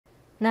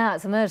Now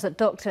it's emerged that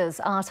doctors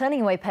are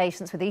turning away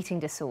patients with eating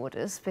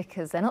disorders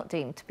because they're not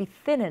deemed to be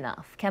thin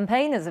enough.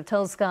 Campaigners have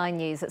told Sky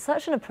News that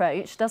such an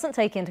approach doesn't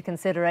take into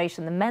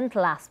consideration the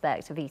mental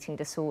aspect of eating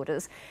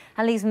disorders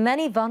and leaves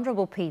many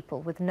vulnerable people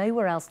with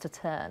nowhere else to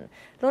turn.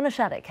 Lorna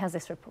Shaddock has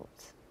this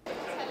report.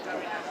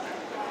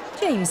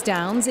 James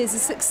Downs is a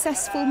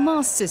successful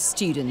master's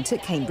student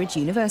at Cambridge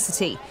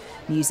University,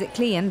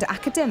 musically and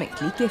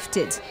academically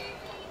gifted.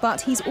 But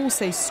he's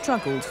also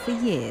struggled for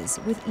years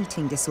with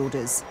eating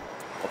disorders.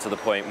 To the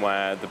point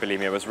where the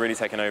bulimia was really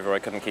taken over. I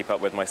couldn't keep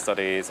up with my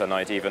studies, and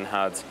I'd even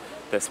had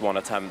this one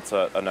attempt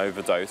at an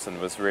overdose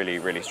and was really,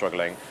 really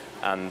struggling.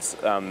 And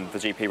the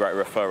GP wrote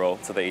a referral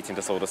to the eating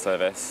disorder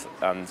service,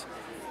 and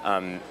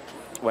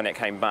when it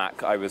came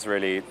back I was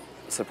really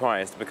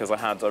surprised because I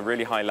had a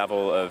really high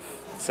level of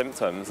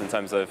symptoms in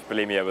terms of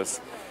bulimia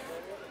was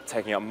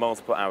taking up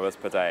multiple hours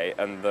per day,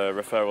 and the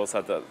referral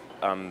said that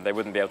they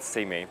wouldn't be able to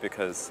see me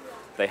because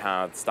they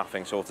had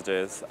staffing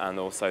shortages and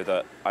also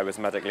that I was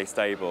medically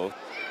stable.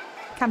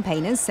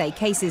 Campaigners say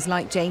cases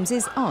like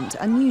James's aren't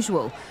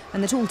unusual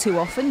and that all too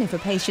often, if a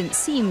patient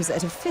seems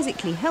at a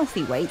physically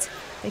healthy weight,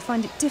 they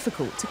find it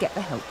difficult to get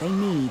the help they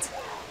need.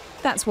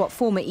 That's what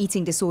former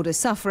eating disorder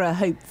sufferer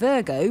Hope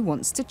Virgo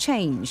wants to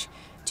change.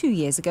 2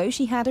 years ago,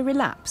 she had a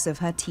relapse of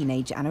her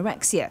teenage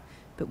anorexia,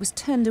 but was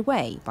turned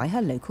away by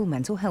her local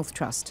mental health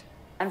trust.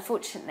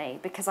 Unfortunately,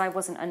 because I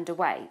wasn't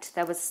underweight,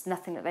 there was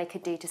nothing that they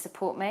could do to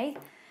support me.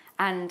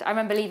 And I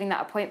remember leaving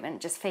that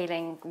appointment just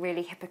feeling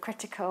really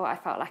hypocritical. I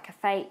felt like a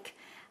fake.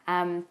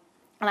 And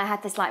I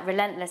had this like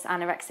relentless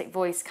anorexic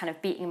voice kind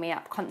of beating me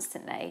up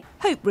constantly.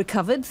 Hope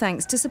recovered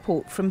thanks to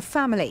support from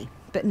family.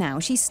 But now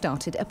she's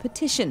started a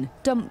petition,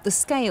 Dump the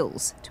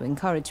Scales, to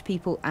encourage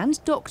people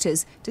and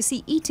doctors to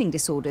see eating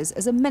disorders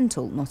as a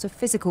mental, not a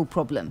physical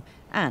problem,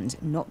 and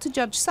not to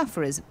judge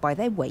sufferers by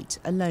their weight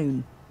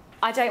alone.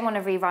 I don't want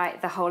to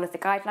rewrite the whole of the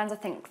guidelines. I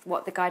think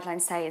what the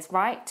guidelines say is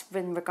right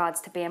in regards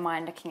to BMI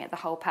and looking at the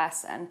whole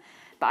person.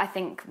 But I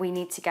think we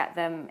need to get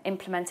them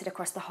implemented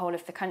across the whole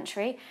of the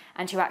country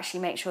and to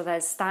actually make sure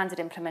there's standard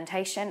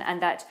implementation and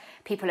that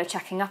people are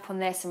checking up on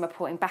this and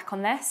reporting back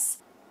on this.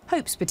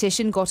 Hope's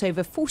petition got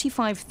over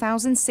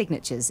 45,000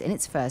 signatures in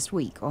its first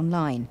week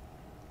online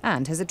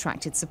and has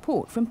attracted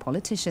support from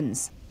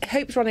politicians.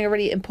 Hope's running a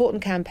really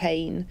important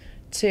campaign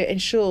to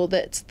ensure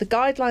that the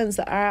guidelines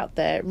that are out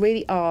there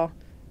really are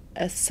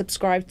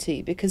subscribed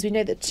to, because we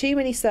know that too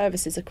many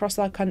services across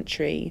our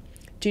country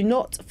do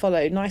not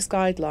follow NICE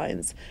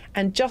guidelines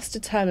and just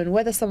determine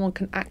whether someone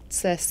can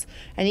access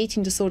an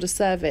eating disorder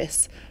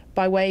service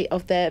by way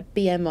of their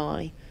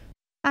BMI.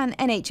 An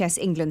NHS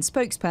England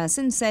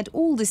spokesperson said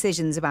all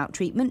decisions about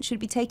treatment should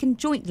be taken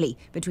jointly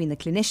between the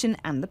clinician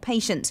and the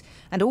patient,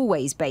 and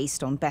always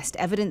based on best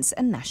evidence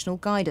and national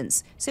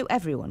guidance, so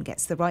everyone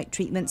gets the right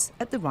treatments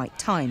at the right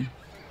time.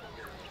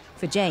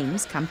 For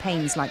James,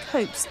 campaigns like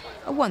Hope's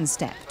are one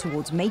step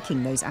towards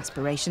making those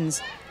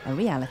aspirations a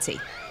reality.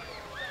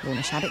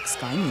 Lorna Shaddock,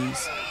 Sky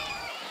News.